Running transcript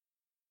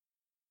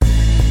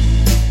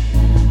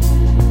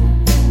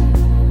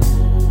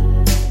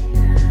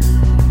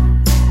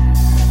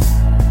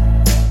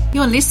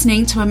You're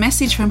listening to a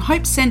message from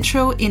Hope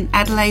Central in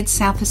Adelaide,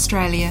 South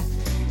Australia.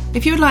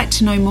 If you would like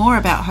to know more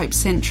about Hope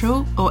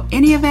Central or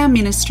any of our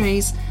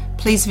ministries,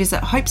 please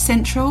visit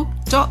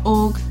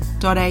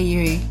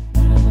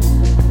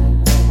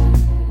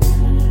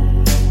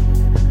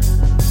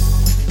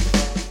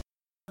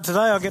hopecentral.org.au. Today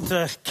I get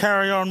to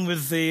carry on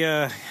with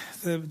the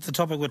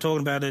topic we're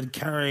talking about,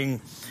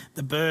 carrying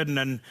the burden.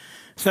 And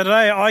so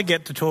today I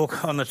get to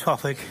talk on the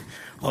topic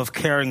of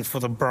caring for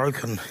the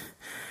broken.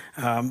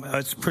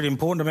 It's pretty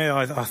important to me.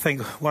 I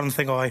think one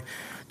thing I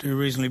do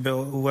reasonably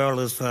well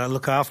is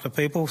look after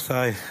people.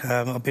 So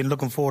I've been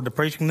looking forward to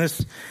preaching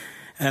this.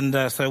 And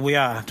so we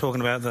are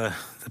talking about the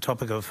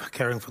topic of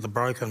caring for the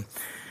broken.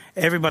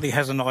 Everybody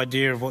has an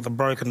idea of what the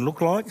broken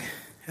look like.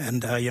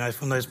 And,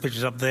 from those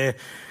pictures up there,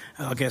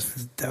 I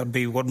guess that would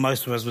be what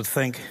most of us would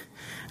think.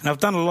 And I've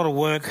done a lot of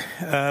work,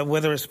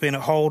 whether it's been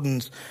at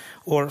Holden's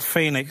or at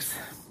Phoenix,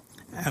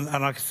 and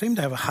I seem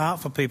to have a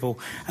heart for people,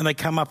 and they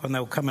come up and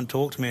they'll come and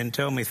talk to me and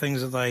tell me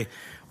things that they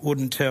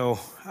wouldn't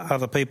tell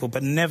other people,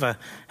 but never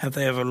have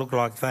they ever looked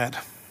like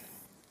that.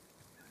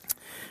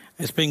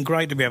 It's been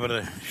great to be able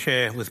to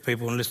share with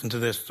people and listen to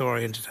their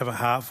story and just have a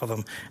heart for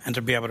them and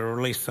to be able to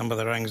release some of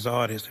their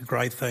anxiety. It's a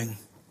great thing.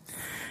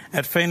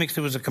 At Phoenix,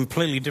 it was a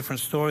completely different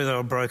story, though,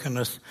 of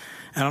brokenness.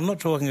 And I'm not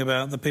talking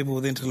about the people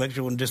with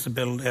intellectual and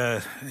disability,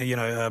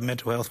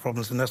 mental health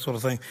problems and that sort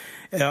of thing.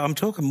 I'm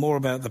talking more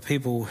about the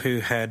people who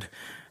had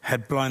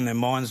blown their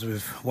minds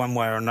with one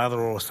way or another,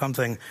 or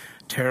something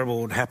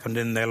terrible had happened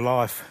in their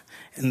life.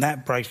 And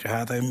that breaks your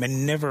heart. They may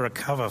never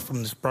recover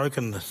from this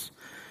brokenness.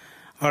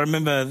 I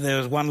remember there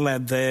was one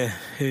lad there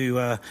who,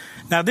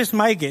 now this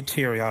may get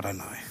teary, I don't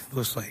know.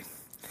 We'll see.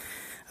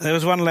 There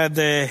was one lad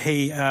there,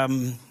 he...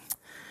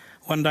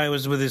 One day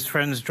was with his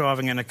friends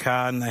driving in a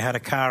car, and they had a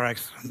car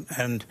accident,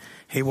 and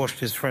he watched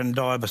his friend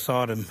die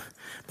beside him.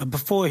 But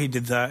before he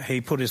did that, he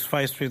put his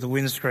face through the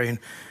windscreen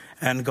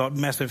and got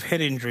massive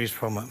head injuries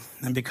from it.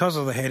 And because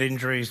of the head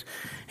injuries,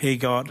 he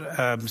got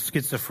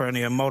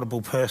schizophrenia,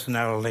 multiple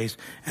personalities,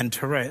 and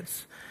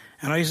Tourette's.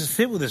 And I used to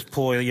sit with this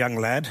poor young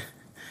lad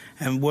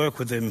and work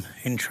with him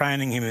in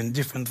training him in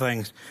different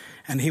things.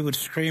 And he would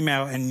scream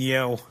out and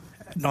yell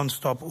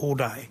non-stop all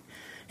day.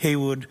 He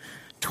would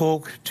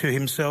talk to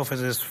himself as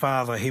his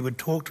father. He would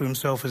talk to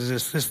himself as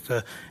his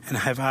sister and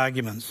have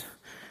arguments.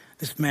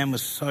 This man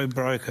was so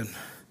broken,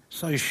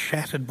 so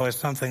shattered by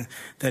something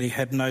that he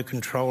had no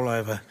control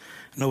over,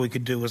 and all we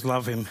could do was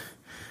love him.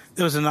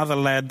 There was another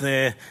lad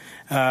there.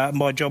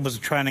 My job was a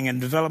training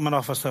and development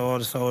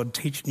officer, so I'd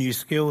teach new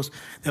skills.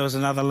 There was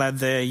another lad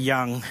there,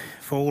 young.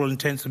 For all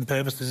intents and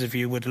purposes, if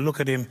you were to look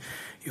at him,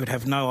 you would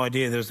have no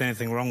idea there was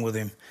anything wrong with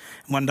him.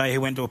 One day he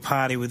went to a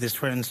party with his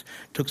friends,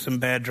 took some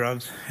bad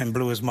drugs and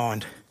blew his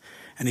mind.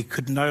 And he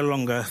could no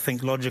longer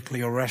think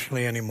logically or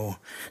rationally anymore.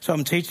 So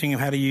I'm teaching him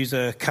how to use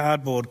a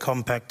cardboard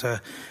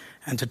compactor,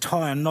 and to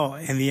tie a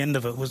knot in the end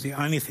of it was the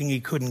only thing he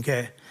couldn't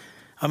get.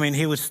 I mean,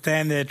 he would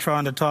stand there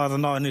trying to tie the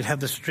knot, and he'd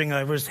have the string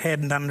over his head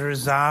and under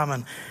his arm,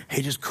 and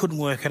he just couldn't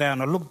work it out.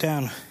 And I looked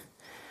down and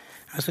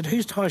I said,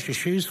 "Who ties your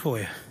shoes for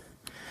you?"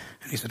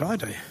 And he said, "I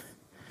do."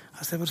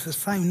 I said, "Well, it's the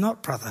same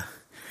knot, brother.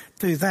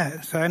 Do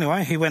that." So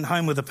anyway, he went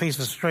home with a piece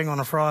of string on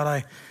a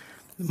Friday.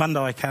 Monday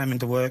I came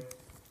into work,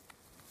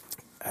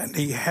 and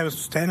he was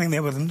standing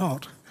there with a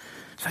knot.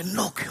 I said,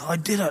 "Look, I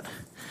did it.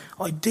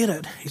 I did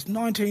it." He's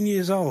 19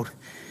 years old,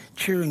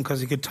 cheering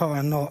because he could tie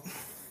a knot.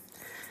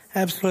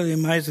 Absolutely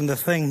amazing, the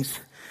things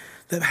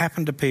that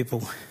happen to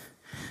people.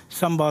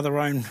 Some by their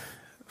own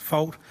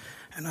fault,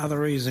 and other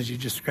reasons you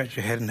just scratch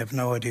your head and have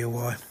no idea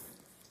why.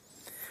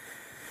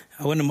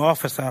 I went to my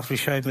office after he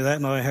showed me that,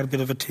 and I had a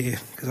bit of a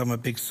tear because I'm a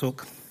big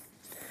sook.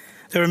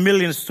 There are a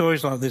million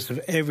stories like this of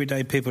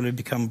everyday people who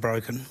become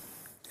broken.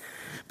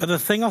 But the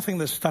thing I think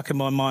that stuck in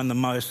my mind the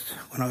most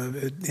when I was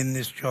in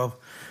this job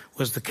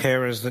was the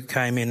carers that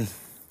came in.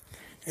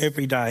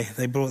 Every day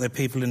they brought their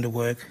people into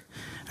work,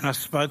 and I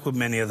spoke with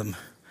many of them.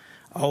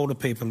 Older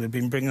people who'd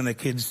been bringing their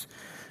kids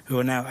who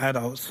are now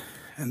adults,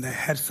 and they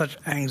had such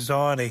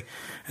anxiety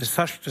and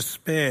such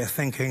despair,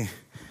 thinking,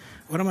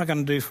 what am I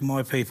going to do for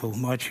my people,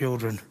 my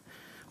children,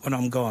 when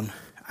I'm gone?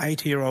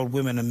 80-year-old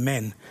women and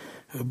men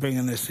who are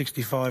bringing their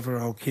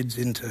 65-year-old kids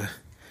into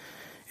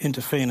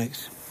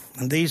Phoenix.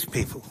 And these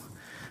people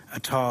are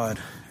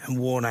tired and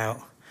worn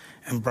out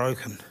and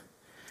broken.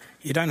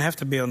 You don't have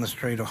to be on the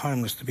street or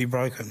homeless to be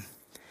broken.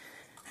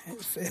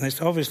 And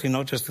it's obviously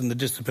not just in the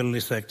disability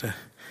sector.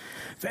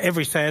 For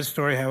every sad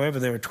story, however,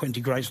 there are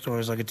 20 great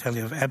stories I could tell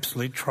you of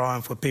absolute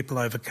triumph where people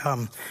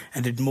overcome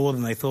and did more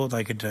than they thought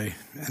they could do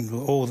and were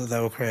all that they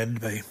were created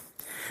to be.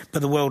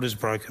 But the world is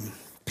broken.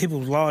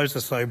 People's lives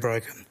are so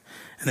broken,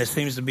 and there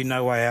seems to be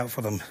no way out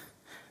for them.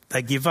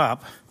 They give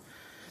up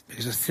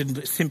because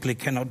they simply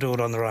cannot do it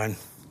on their own.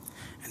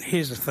 And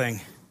here's the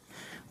thing.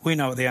 We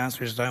know what the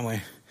answer is, don't we?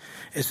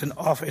 It's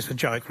a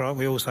joke, right?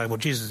 We all say, well,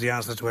 Jesus is the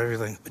answer to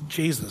everything. But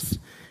Jesus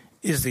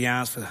is the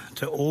answer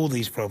to all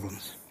these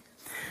problems.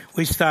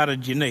 We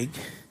started unique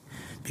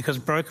because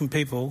broken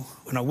people,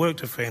 when I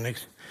worked at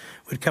Phoenix,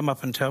 would come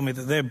up and tell me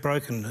that their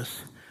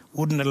brokenness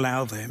wouldn't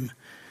allow them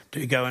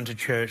to go into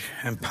church,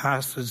 and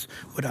pastors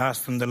would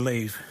ask them to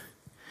leave.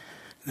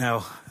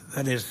 Now,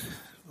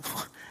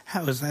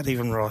 how is that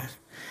even right?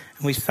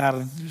 And we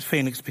started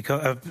Phoenix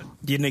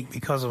Unique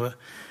because of it.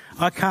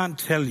 I can't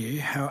tell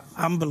you how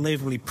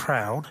unbelievably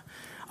proud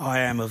I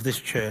am of this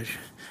church,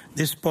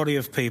 this body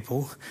of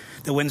people,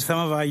 that when some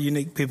of our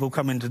unique people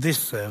come into this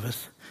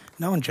service,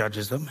 no one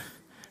judges them,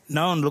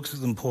 no one looks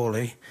at them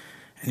poorly,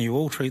 and you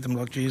all treat them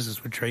like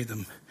Jesus would treat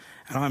them.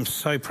 And I'm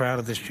so proud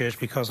of this church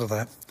because of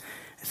that.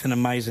 It's an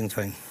amazing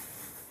thing.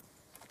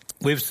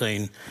 We've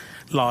seen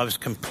lives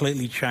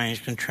completely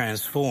changed and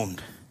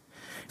transformed.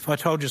 If I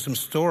told you some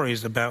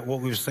stories about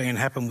what we've seen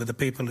happen with the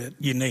people at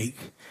Unique,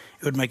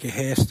 it would make your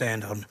hair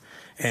stand on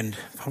end.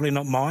 Probably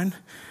not mine,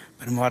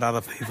 but it might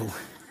other people.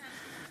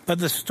 But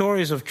the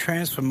stories of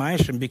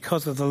transformation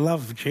because of the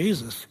love of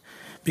Jesus,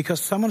 because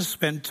someone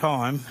spent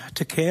time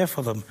to care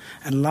for them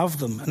and love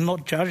them and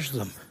not judge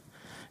them.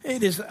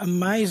 It is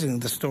amazing,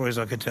 the stories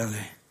I could tell you.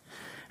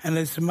 And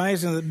it's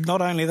amazing that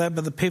not only that,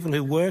 but the people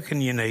who work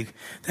in Unique,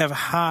 they have a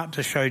heart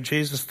to show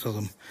Jesus to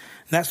them.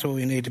 And that's what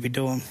we need to be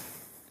doing.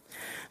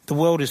 The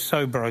world is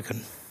so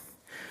broken.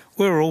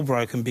 We're all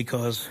broken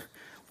because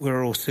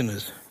we're all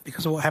sinners,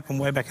 because of what happened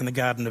way back in the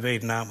Garden of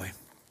Eden, aren't we?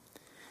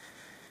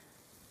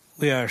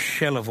 We are a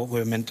shell of what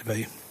we're meant to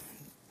be.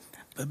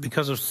 But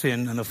because of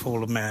sin and the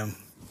fall of man,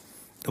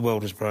 the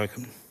world is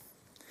broken.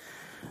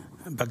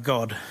 But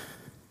God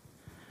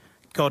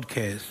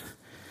cares.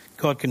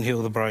 God can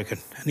heal the broken,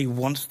 and he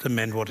wants to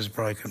mend what is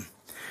broken.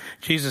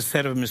 Jesus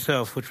said of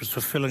himself, which was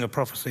fulfilling a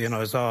prophecy in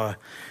Isaiah,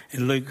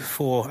 in Luke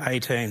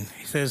 4:18,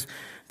 he says,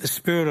 "The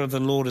Spirit of the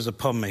Lord is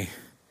upon me,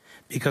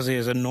 because he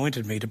has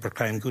anointed me to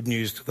proclaim good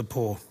news to the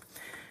poor.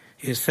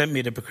 He has sent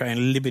me to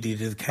proclaim liberty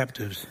to the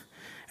captives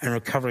and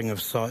recovering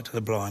of sight to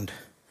the blind,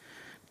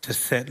 to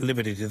set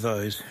liberty to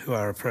those who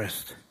are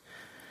oppressed."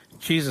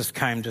 Jesus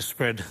came to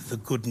spread the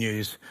good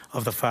news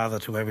of the Father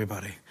to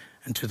everybody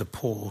and to the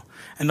poor,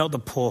 and not the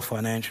poor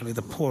financially,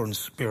 the poor in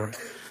spirit,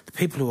 the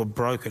people who are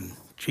broken.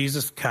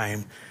 Jesus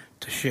came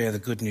to share the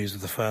good news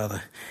of the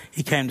Father.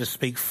 He came to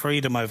speak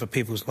freedom over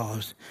people's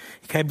lives.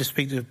 He came to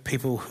speak to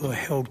people who are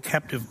held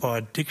captive by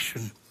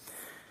addiction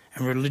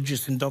and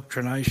religious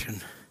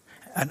indoctrination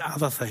and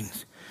other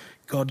things.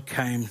 God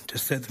came to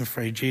set them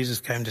free. Jesus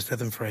came to set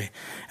them free.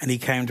 And he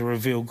came to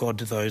reveal God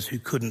to those who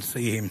couldn't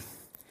see him,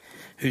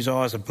 whose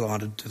eyes are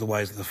blinded to the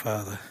ways of the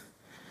Father.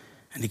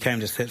 And he came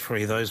to set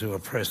free those who are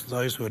oppressed,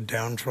 those who are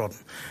downtrodden,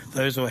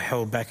 those who are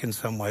held back in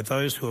some way,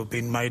 those who have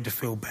been made to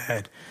feel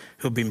bad,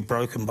 who have been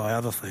broken by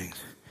other things.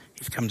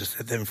 He's come to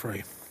set them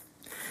free.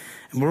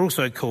 And we're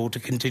also called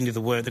to continue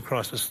the work that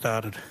Christ has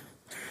started.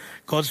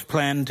 God's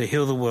plan to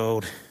heal the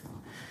world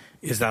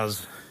is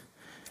us.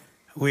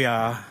 We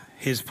are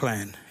his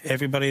plan.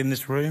 Everybody in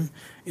this room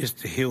is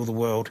to heal the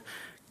world.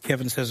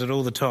 Kevin says it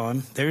all the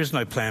time. There is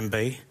no plan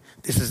B.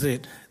 This is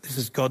it. This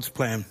is God's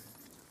plan.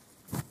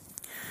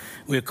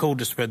 We are called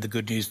to spread the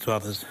good news to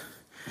others.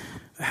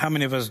 How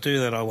many of us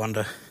do that, I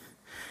wonder?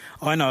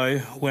 I know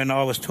when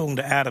I was talking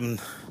to Adam,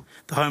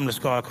 the homeless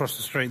guy across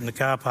the street in the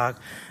car park,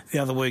 the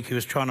other week he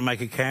was trying to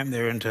make a camp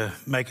there and to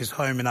make his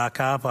home in our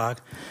car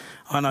park.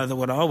 I know that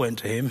when I went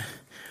to him,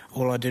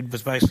 all I did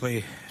was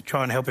basically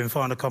try and help him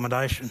find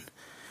accommodation.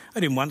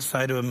 I didn't once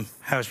say to him,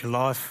 "How's your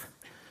life?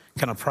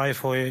 Can I pray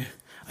for you?"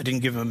 I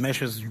didn't give him a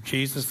message of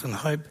Jesus and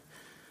hope.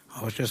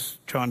 I was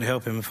just trying to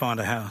help him find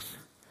a house.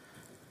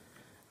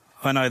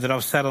 I know that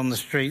I've sat on the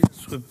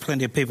streets with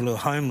plenty of people who are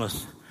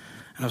homeless,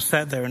 and I've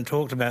sat there and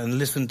talked about and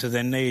listened to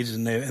their needs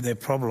and their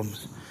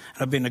problems.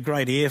 And I've been a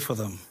great ear for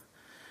them.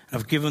 And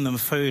I've given them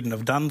food and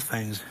I've done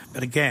things.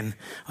 But again,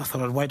 I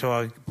thought I'd wait till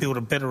I build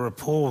a better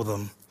rapport with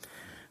them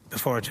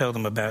before I tell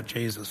them about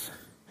Jesus.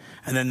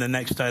 And then the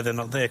next day they're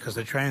not there because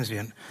they're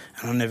transient,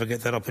 and I'll never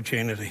get that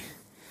opportunity.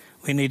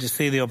 We need to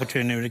see the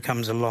opportunity when it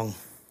comes along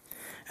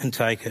and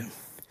take it.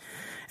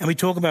 And we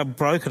talk about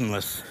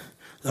brokenness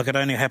like it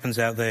only happens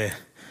out there.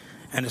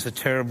 And it's a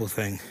terrible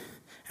thing.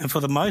 And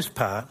for the most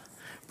part,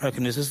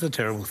 brokenness is a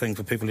terrible thing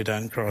for people who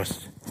don't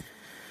Christ.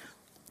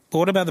 But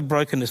what about the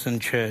brokenness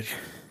in church?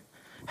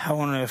 How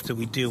on earth do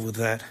we deal with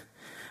that?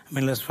 I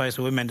mean, let's face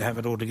it, we're meant to have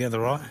it all together,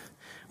 right?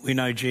 We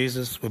know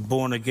Jesus, we're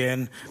born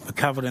again, we're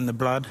covered in the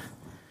blood.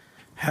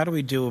 How do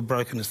we deal with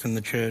brokenness in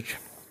the church?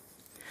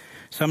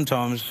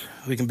 Sometimes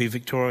we can be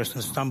victorious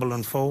and stumble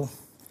and fall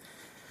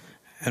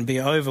and be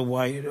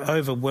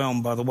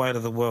overwhelmed by the weight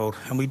of the world.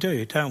 And we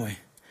do, don't we?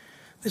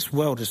 This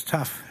world is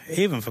tough,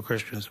 even for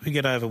Christians. We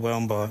get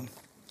overwhelmed by it.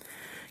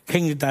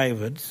 King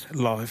David's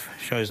life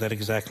shows that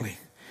exactly.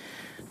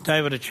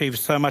 David achieved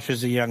so much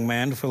as a young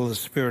man, full of the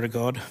Spirit of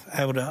God,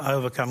 able to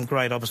overcome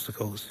great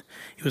obstacles.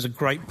 He was a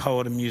great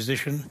poet and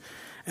musician,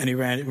 and he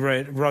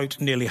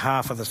wrote nearly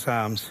half of the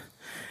Psalms.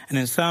 And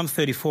in Psalm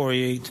 34,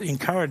 he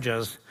encourages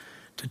us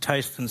to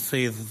taste and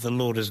see that the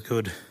Lord is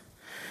good.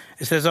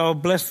 It says, "I will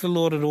bless the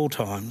Lord at all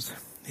times.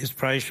 His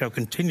praise shall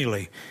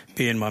continually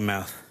be in my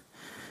mouth.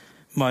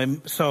 My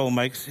soul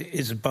makes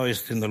its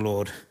boast in the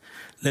Lord.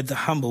 Let the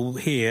humble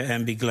hear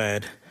and be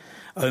glad.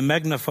 O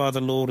magnify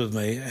the Lord with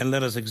me, and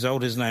let us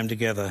exalt his name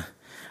together.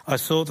 I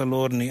sought the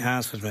Lord and he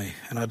answered me,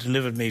 and I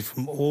delivered me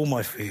from all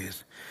my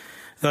fears.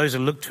 Those who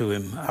look to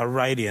him are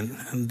radiant,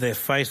 and their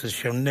faces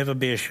shall never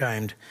be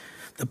ashamed.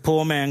 The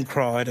poor man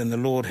cried, and the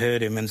Lord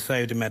heard him and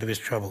saved him out of his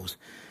troubles.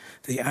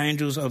 The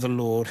angels of the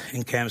Lord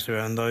encamp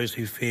around those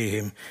who fear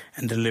him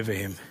and deliver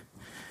him.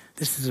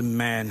 This is a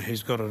man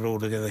who's got it all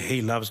together.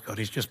 He loves God.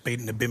 He's just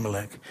beaten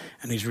Abimelech,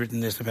 and he's written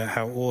this about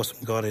how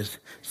awesome God is.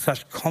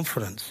 Such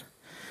confidence.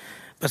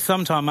 But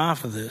sometime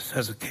after this,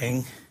 as a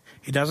king,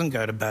 he doesn't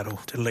go to battle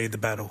to lead the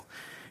battle.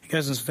 He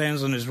goes and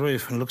stands on his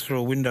roof and looks through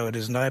a window at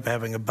his neighbour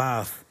having a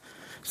bath,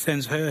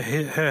 sends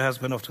her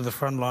husband off to the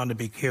front line to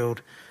be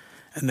killed,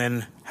 and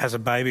then has a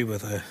baby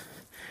with her.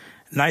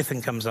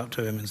 Nathan comes up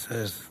to him and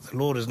says, "The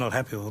Lord is not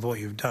happy with what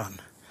you've done,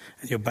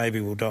 and your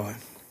baby will die."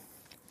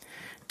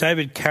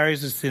 David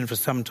carries his sin for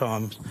some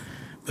time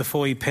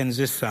before he pens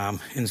this psalm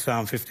in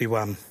Psalm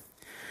 51.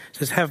 It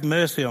says, "Have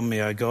mercy on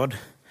me, O God,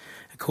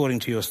 according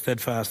to your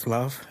steadfast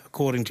love,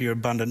 according to your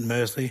abundant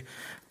mercy.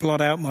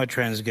 Blot out my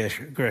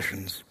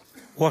transgressions.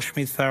 Wash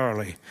me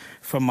thoroughly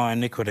from my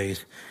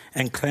iniquities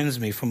and cleanse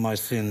me from my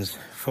sins.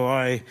 For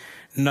I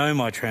know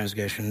my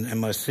transgression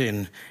and my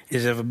sin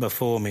is ever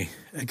before me.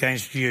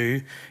 Against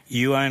you,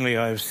 you only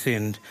I have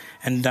sinned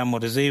and done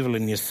what is evil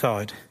in your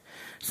sight,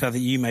 so that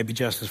you may be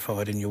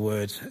justified in your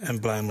words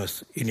and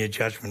blameless in your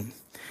judgment.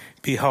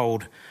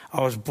 Behold,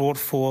 I was brought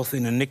forth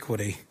in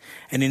iniquity,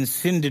 and in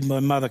sin did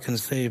my mother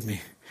conceive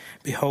me.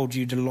 Behold,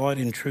 you delight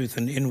in truth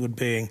and inward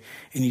being,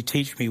 and you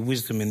teach me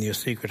wisdom in your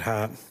secret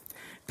heart.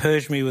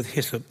 Purge me with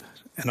hyssop,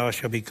 and I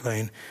shall be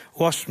clean.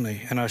 Wash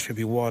me, and I shall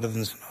be whiter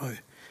than snow.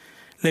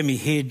 Let me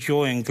hear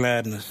joy and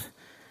gladness,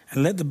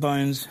 and let the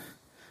bones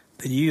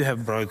that you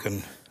have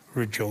broken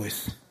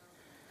rejoice."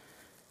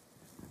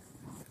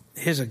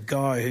 Here's a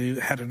guy who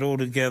had it all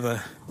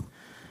together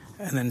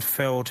and then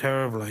fell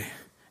terribly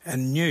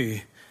and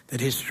knew that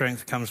his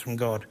strength comes from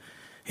God.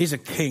 He's a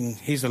king,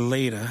 he's a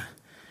leader,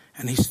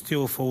 and he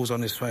still falls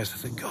on his face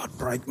and said, "God,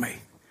 break me.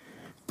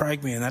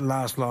 Break me." In that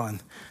last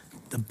line,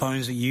 the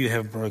bones that you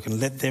have broken,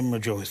 let them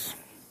rejoice.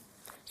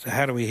 So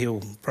how do we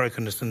heal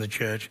brokenness in the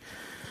church?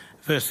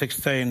 Verse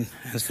 16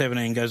 and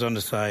 17 goes on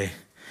to say,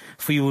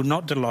 "For you will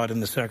not delight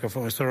in the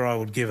sacrifice, or I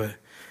would give it.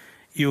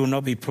 You will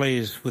not be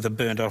pleased with a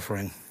burnt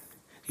offering."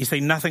 You see,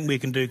 nothing we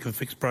can do can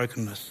fix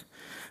brokenness.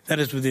 That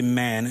is within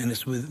man, and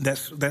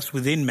that's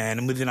within man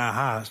and within our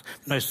hearts.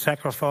 No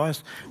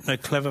sacrifice, no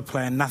clever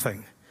plan,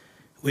 nothing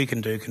we can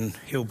do can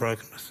heal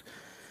brokenness.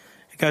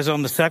 It goes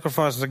on, "The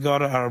sacrifices of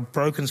God are a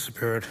broken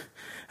spirit,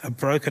 a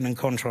broken and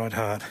contrite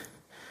heart.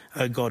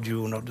 O God, you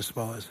will not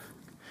despise."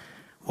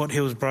 What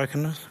heals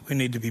brokenness? We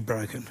need to be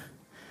broken.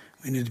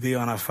 We need to be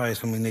on our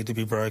face, and we need to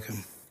be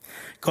broken.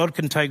 God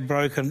can take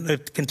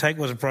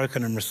what's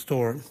broken and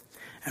restore it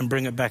and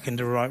bring it back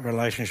into right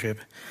relationship.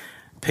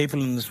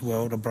 People in this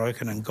world are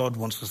broken, and God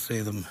wants to see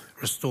them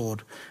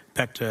restored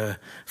back to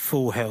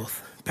full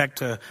health, back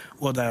to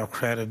what they are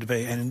created to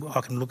be. And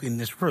I can look in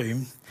this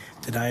room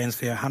today and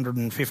see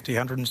 150,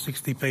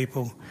 160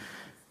 people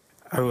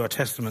who are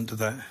testament to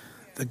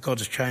that God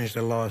has changed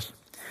their lives.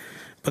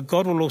 But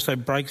God will also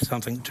break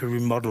something to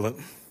remodel it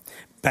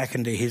back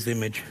into his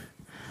image.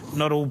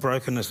 Not all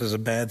brokenness is a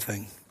bad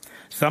thing.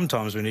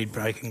 Sometimes we need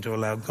breaking to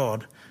allow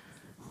God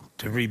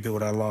to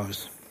rebuild our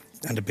lives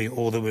and to be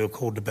all that we were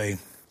called to be.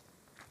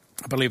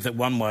 I believe that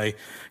one way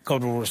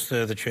God will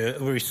restore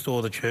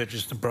the church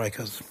is to break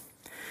us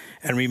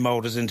and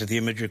remould us into the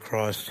image of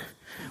Christ.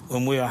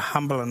 When we are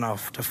humble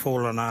enough to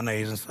fall on our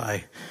knees and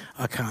say,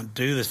 "I can't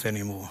do this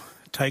anymore.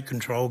 Take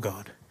control,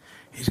 God."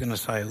 He's going to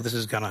say, "Well, this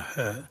is going to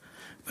hurt,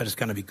 but it's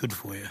going to be good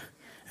for you,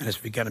 and it's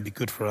going to be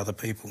good for other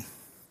people."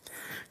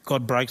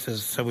 God breaks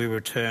us so we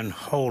return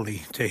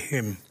wholly to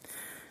him.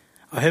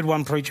 I heard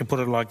one preacher put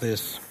it like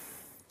this: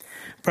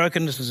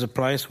 brokenness is a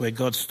place where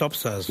God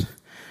stops us,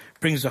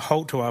 brings a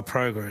halt to our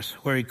progress,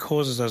 where he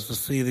causes us to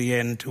see the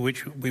end to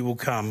which we will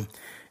come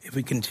if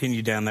we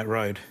continue down that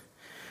road.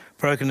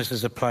 Brokenness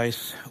is a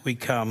place we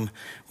come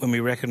when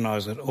we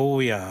recognise that all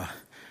we are,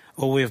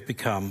 all we have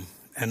become,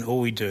 and all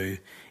we do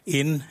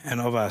in and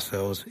of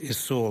ourselves is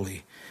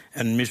sorely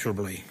and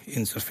miserably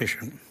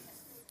insufficient.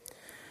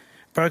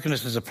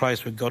 Brokenness is a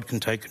place where God can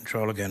take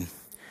control again.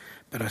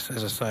 But as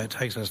I say, it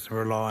takes us to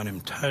rely on him,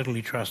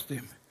 totally trust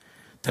him,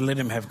 to let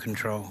him have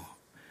control.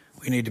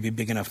 We need to be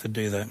big enough to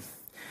do that.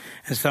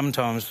 And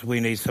sometimes we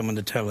need someone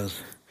to tell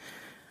us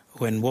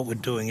when what we're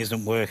doing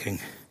isn't working,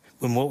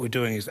 when what we're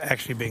doing is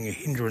actually being a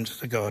hindrance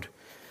to God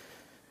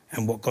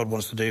and what God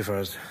wants to do for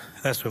us.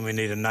 That's when we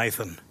need a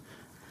Nathan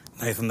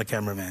the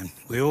cameraman.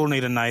 We all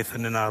need a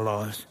Nathan in our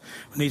lives.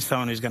 We need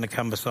someone who's going to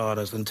come beside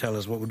us and tell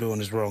us what we're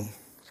doing is wrong.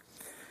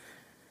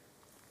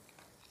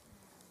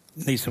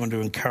 We need someone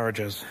to encourage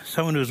us,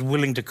 someone who's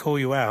willing to call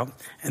you out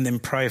and then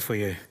pray for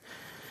you.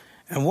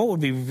 And what would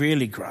be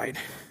really great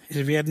is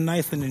if you had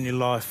Nathan in your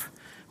life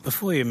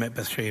before you met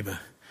Bathsheba.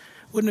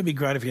 Wouldn't it be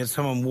great if you had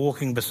someone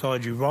walking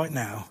beside you right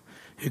now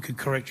who could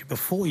correct you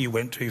before you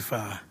went too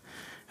far,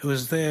 who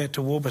was there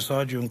to walk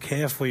beside you and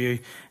care for you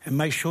and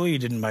make sure you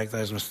didn't make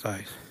those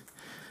mistakes?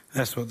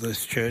 That's what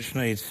this church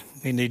needs.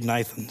 We need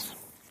Nathans.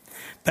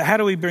 But how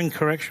do we bring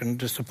correction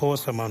to support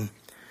someone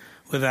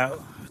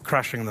without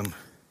crushing them?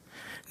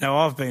 Now,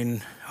 I've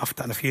done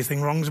a few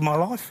things wrong in my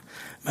life,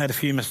 made a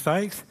few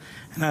mistakes,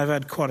 and I've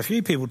had quite a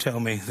few people tell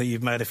me that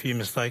you've made a few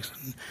mistakes.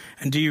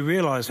 And do you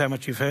realise how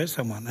much you've hurt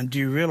someone? And do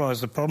you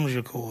realise the problems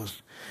you've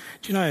caused?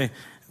 Do you know,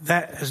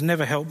 that has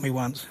never helped me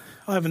once.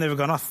 I've never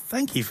gone, oh,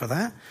 thank you for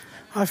that.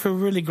 I feel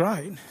really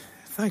great.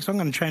 Thanks, I'm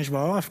going to change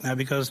my life now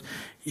because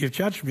you've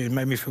judged me and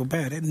made me feel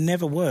bad. It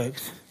never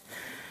works.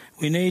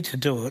 We need to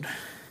do it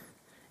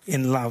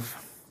in love.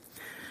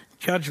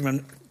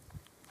 Judgment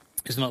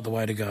is not the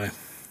way to go.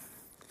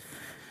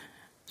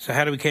 So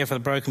how do we care for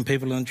the broken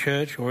people in the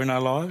church or in our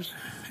lives?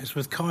 It's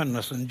with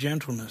kindness and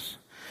gentleness.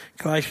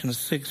 Galatians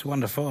 6,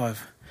 1-5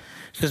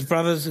 says,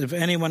 brothers, if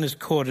anyone is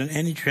caught in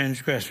any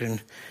transgression,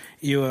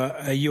 you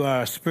who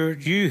are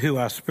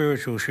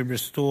spiritual should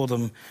restore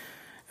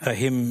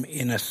him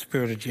in a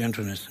spirit of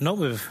gentleness, not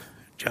with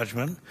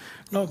judgment,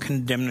 not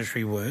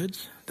condemnatory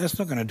words. That's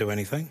not going to do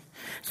anything.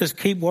 It says,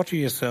 keep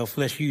watching yourself,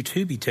 lest you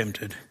too be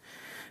tempted.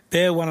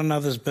 Bear one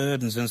another's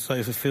burdens and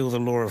so fulfill the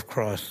law of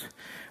Christ.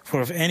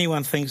 For if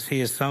anyone thinks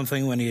he is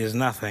something when he is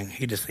nothing,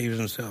 he deceives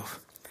himself.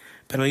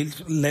 But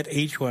let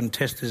each one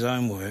test his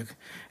own work,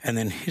 and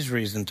then his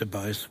reason to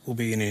boast will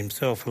be in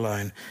himself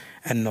alone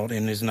and not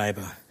in his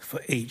neighbour, for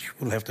each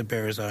will have to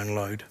bear his own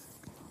load.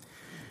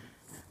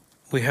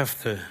 We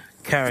have to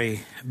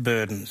carry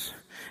burdens,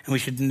 and we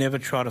should never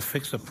try to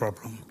fix a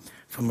problem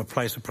from a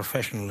place of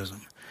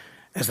professionalism.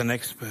 As an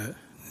expert,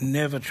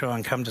 never try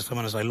and come to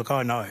someone and say, look,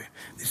 I know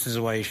this is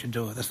the way you should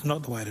do it. That's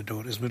not the way to do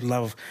it. It's with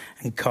love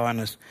and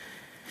kindness.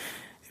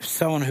 If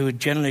someone who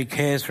genuinely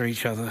cares for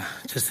each other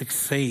to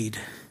succeed,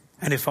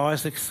 and if I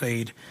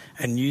succeed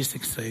and you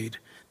succeed,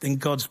 then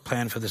God's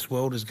plan for this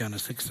world is going to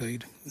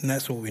succeed. And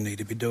that's what we need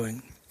to be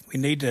doing.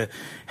 We need to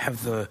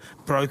have the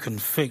broken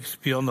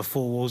fixed beyond the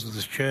four walls of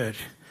this church,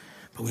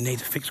 but we need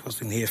to fix what's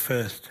in here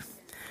first.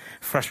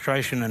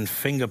 Frustration and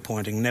finger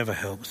pointing never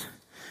helps.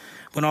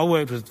 When I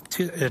worked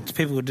with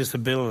people with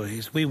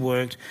disabilities, we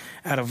worked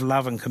out of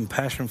love and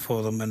compassion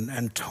for them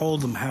and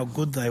told them how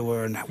good they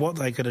were and what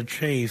they could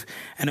achieve.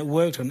 And it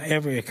worked on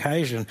every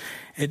occasion.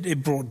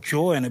 It brought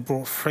joy and it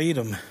brought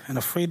freedom, and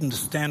a freedom to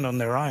stand on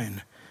their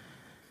own,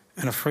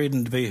 and a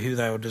freedom to be who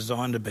they were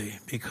designed to be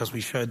because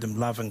we showed them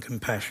love and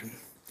compassion.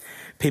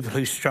 People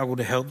who struggle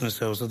to help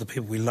themselves are the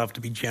people we love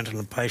to be gentle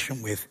and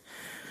patient with.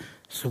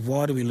 So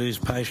why do we lose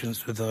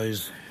patience with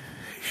those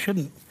who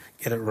shouldn't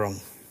get it wrong?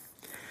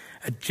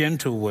 A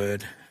gentle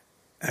word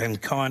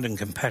and kind and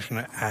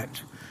compassionate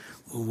act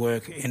will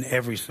work in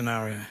every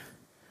scenario.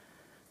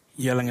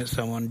 Yelling at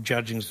someone,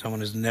 judging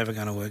someone is never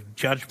going to work.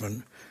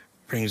 Judgment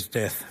brings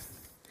death.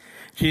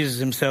 Jesus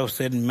himself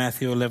said in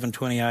Matthew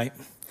 11:28,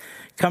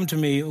 come to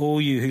me,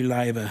 all you who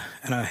labour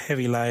and are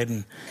heavy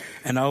laden,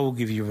 and I will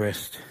give you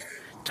rest.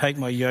 Take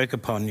my yoke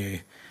upon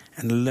you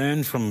and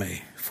learn from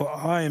me, for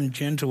I am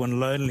gentle and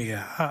lowly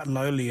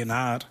in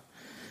heart,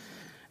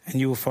 and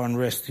you will find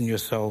rest in your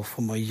soul,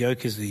 for my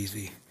yoke is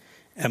easy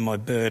and my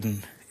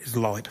burden is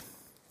light.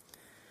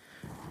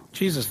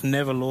 Jesus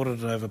never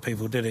lorded it over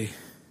people, did he?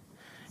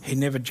 He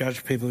never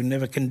judged people, he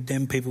never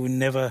condemned people, he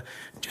never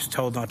just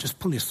told them, just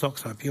pull your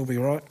socks up, you'll be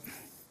right.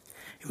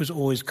 He was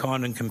always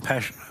kind and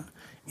compassionate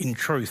in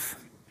truth.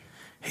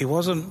 He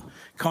wasn't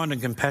kind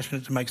and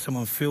compassionate to make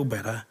someone feel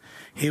better.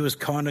 He was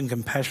kind and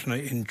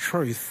compassionate in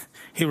truth.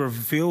 He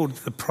revealed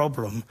the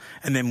problem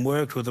and then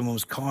worked with them and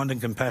was kind and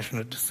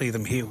compassionate to see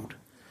them healed.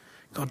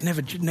 God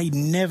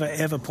never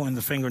ever pointed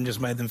the finger and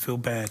just made them feel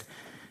bad.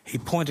 He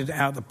pointed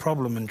out the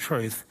problem in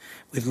truth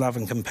with love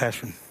and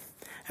compassion.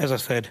 As I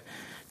said,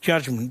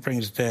 judgment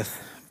brings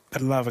death,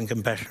 but love and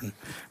compassion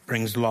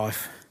brings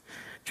life.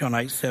 John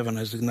 8:7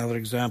 is another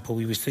example.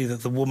 We see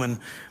that the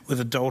woman with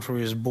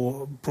adultery is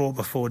brought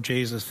before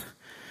Jesus,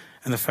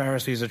 and the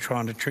Pharisees are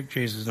trying to trick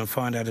Jesus and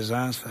find out his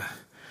answer.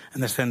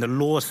 And they're saying, the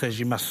law says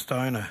you must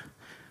stone her.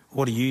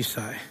 What do you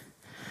say?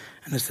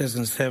 And it says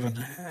in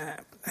 7,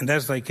 and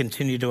as they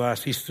continued to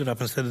ask, he stood up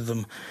and said to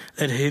them,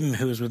 let him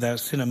who is without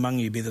sin among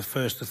you be the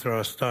first to throw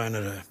a stone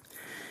at her.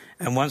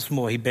 And once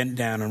more he bent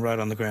down and wrote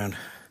on the ground.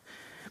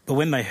 But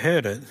when they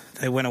heard it,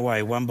 they went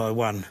away one by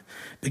one,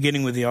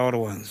 beginning with the older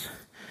ones.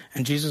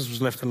 And Jesus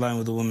was left alone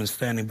with the woman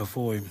standing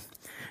before him.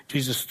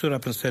 Jesus stood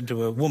up and said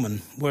to her,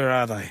 woman, where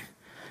are they?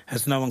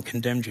 Has no one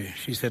condemned you?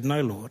 She said,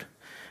 no, Lord.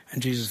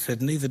 And Jesus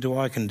said, neither do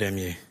I condemn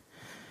you.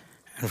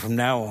 And from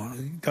now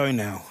on, go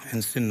now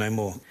and sin no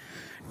more.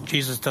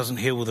 Jesus doesn't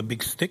heal with a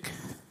big stick.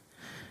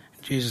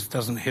 Jesus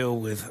doesn't heal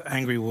with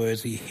angry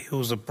words. He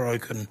heals the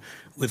broken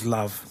with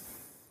love.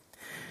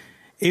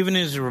 Even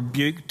in his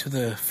rebuke to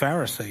the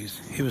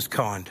Pharisees, he was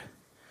kind,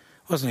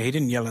 wasn't he? He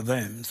didn't yell at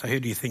them and say, who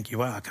do you think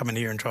you are, coming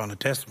here and trying to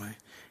test me?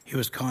 He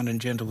was kind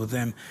and gentle with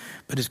them.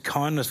 But his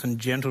kindness and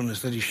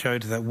gentleness that he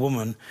showed to that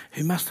woman,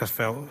 who must have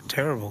felt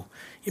terrible.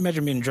 You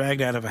imagine being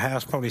dragged out of a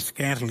house, probably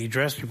scantily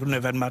dressed, you wouldn't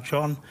have had much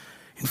on,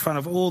 in front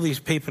of all these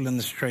people in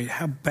the street.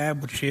 How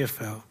bad would she have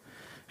felt?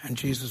 And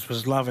Jesus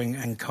was loving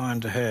and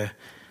kind to her.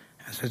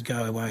 and said,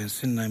 go away and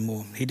sin no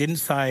more. He didn't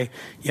say,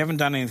 you haven't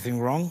done anything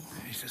wrong.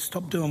 He said,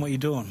 stop doing what you're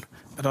doing,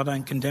 but I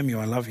don't condemn you,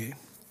 I love you.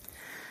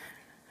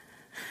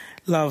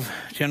 Love,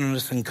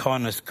 gentleness and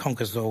kindness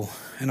conquers all.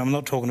 And I'm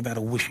not talking about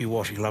a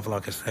wishy-washy love,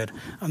 like I said.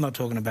 I'm not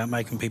talking about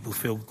making people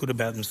feel good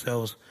about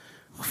themselves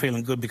or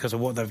feeling good because of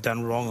what they've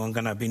done wrong. I'm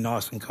going to be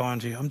nice and kind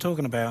to you. I'm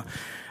talking about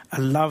a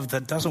love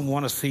that doesn't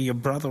want to see your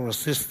brother or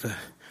sister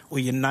or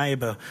your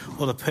neighbour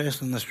or the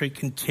person in the street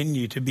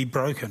continue to be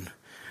broken.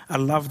 A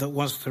love that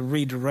wants to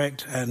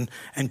redirect and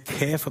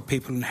care for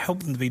people and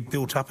help them to be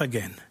built up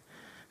again.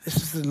 This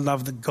is the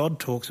love that God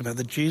talks about,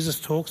 that Jesus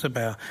talks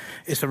about.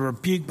 It's a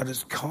rebuke, but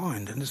it's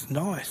kind and it's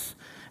nice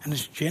and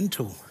it's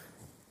gentle.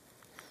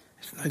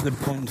 It's no good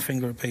pointing the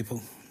finger at people.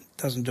 It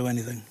doesn't do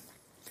anything.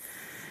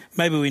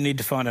 Maybe we need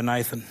to find a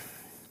Nathan.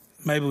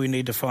 Maybe we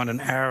need to find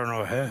an Aaron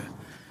or her.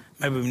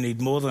 Maybe we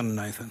need more than a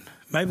Nathan.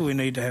 Maybe we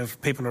need to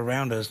have people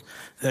around us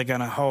that are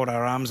going to hold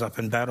our arms up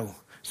in battle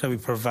so we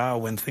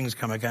prevail when things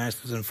come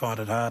against us and find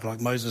it hard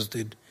like Moses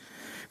did.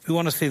 If we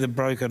want to see the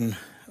broken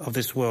of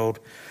this world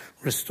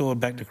restored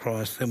back to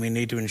Christ, then we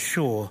need to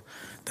ensure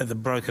that the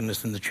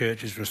brokenness in the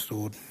church is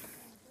restored.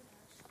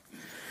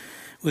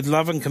 With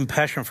love and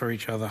compassion for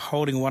each other,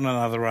 holding one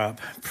another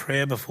up,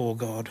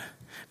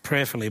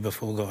 prayerfully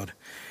before God.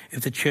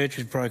 If the church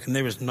is broken,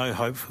 there is no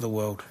hope for the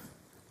world.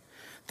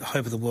 The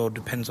hope of the world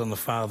depends on the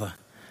Father.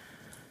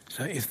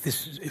 So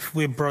if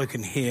we're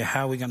broken here,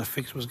 how are we going to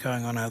fix what's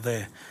going on out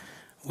there?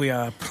 We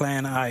are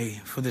plan A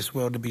for this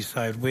world to be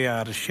saved. We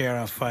are to share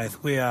our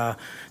faith. We are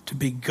to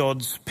be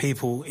God's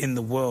people in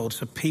the world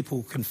so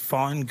people can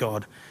find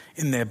God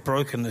in their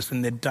brokenness,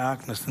 in their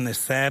darkness, in their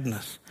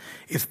sadness.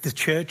 If the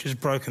church is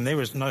broken, there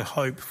is no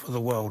hope for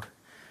the world.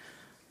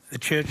 The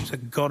church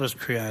that God has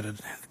created,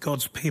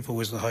 God's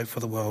people, is the hope for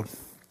the world.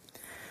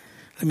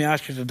 Let me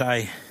ask you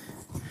today,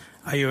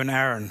 are you an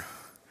Aaron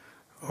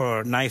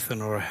or a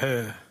Nathan or a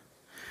her?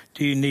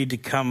 Do you need to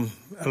come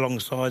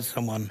alongside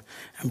someone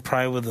and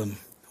pray with them,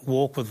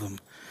 walk with them,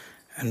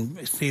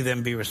 and see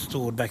them be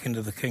restored back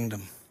into the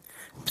kingdom?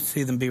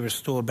 See them be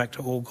restored back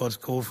to all God's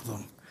called for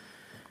them?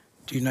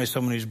 Do you know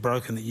someone who's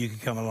broken that you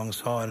could come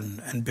alongside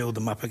and build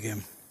them up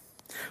again?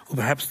 Or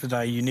perhaps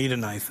today you need a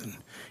Nathan,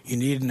 you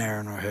need an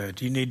Aaron or her.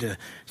 Do you need to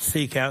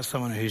seek out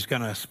someone who's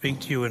going to speak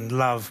to you in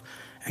love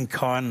and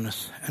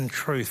kindness and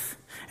truth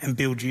and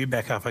build you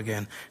back up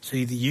again so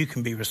that you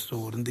can be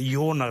restored and that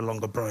you're no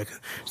longer broken,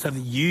 so that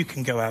you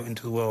can go out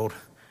into the world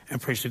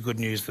and preach the good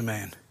news to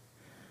man?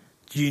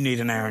 Do you need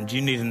an Aaron? Do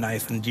you need a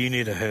Nathan? Do you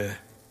need a her?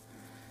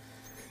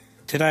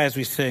 Today as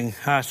we sing,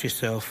 ask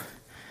yourself,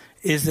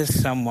 is there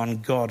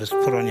someone God has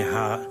put on your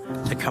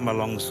heart to come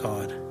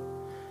alongside?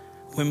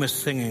 When we're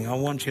singing, I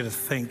want you to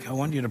think, I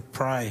want you to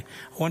pray,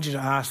 I want you to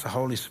ask the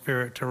Holy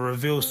Spirit to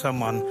reveal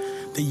someone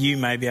that you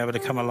may be able to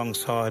come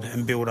alongside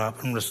and build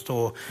up and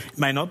restore. It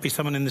may not be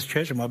someone in this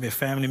church, it might be a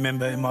family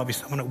member, it might be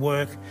someone at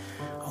work.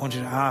 I want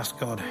you to ask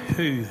God,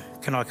 who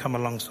can I come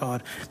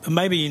alongside? But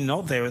maybe you're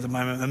not there at the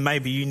moment and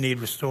maybe you need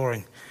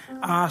restoring.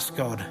 Ask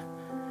God,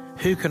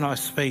 who can I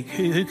speak?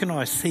 Who can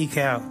I seek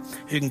out?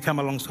 Who can come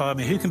alongside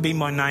me? Who can be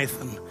my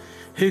Nathan?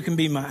 Who can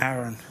be my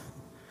Aaron?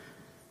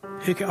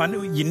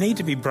 You need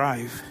to be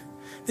brave.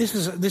 This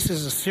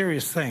is a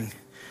serious thing.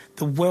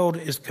 The world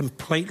is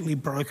completely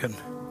broken.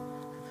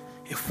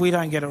 If we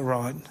don't get it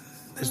right,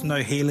 there's no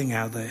healing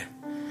out there.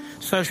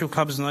 Social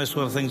clubs and those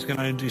sort of things can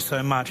only do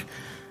so much.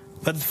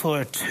 But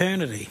for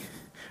eternity,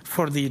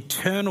 for the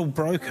eternal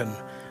broken,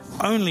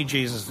 only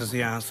Jesus is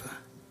the answer.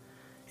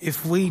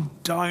 If we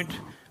don't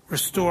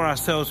restore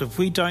ourselves, if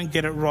we don't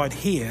get it right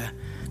here,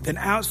 then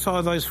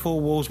outside those four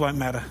walls won't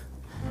matter.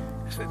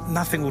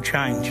 Nothing will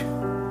change.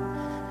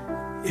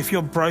 If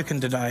you're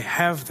broken today,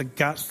 have the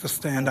guts to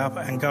stand up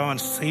and go and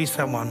see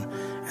someone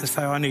and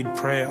say, I need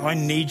prayer. I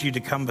need you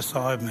to come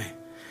beside me.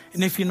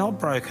 And if you're not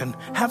broken,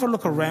 have a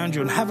look around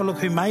you and have a look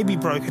who may be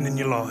broken in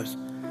your lives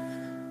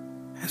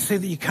and see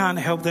that you can't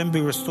help them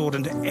be restored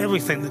into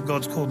everything that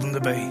God's called them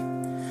to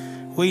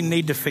be. We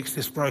need to fix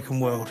this broken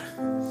world.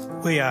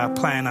 We are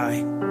plan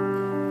A.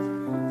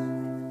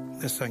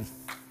 Let's sing.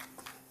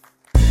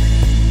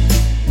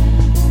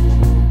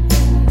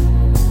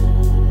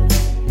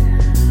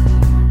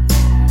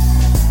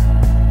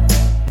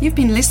 You've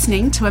been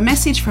listening to a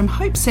message from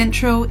Hope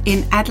Central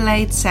in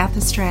Adelaide, South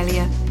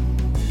Australia.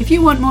 If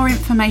you want more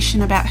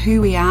information about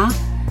who we are,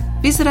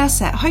 visit us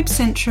at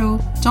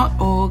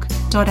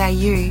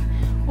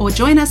hopecentral.org.au or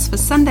join us for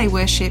Sunday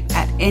worship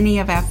at any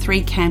of our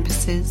 3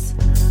 campuses.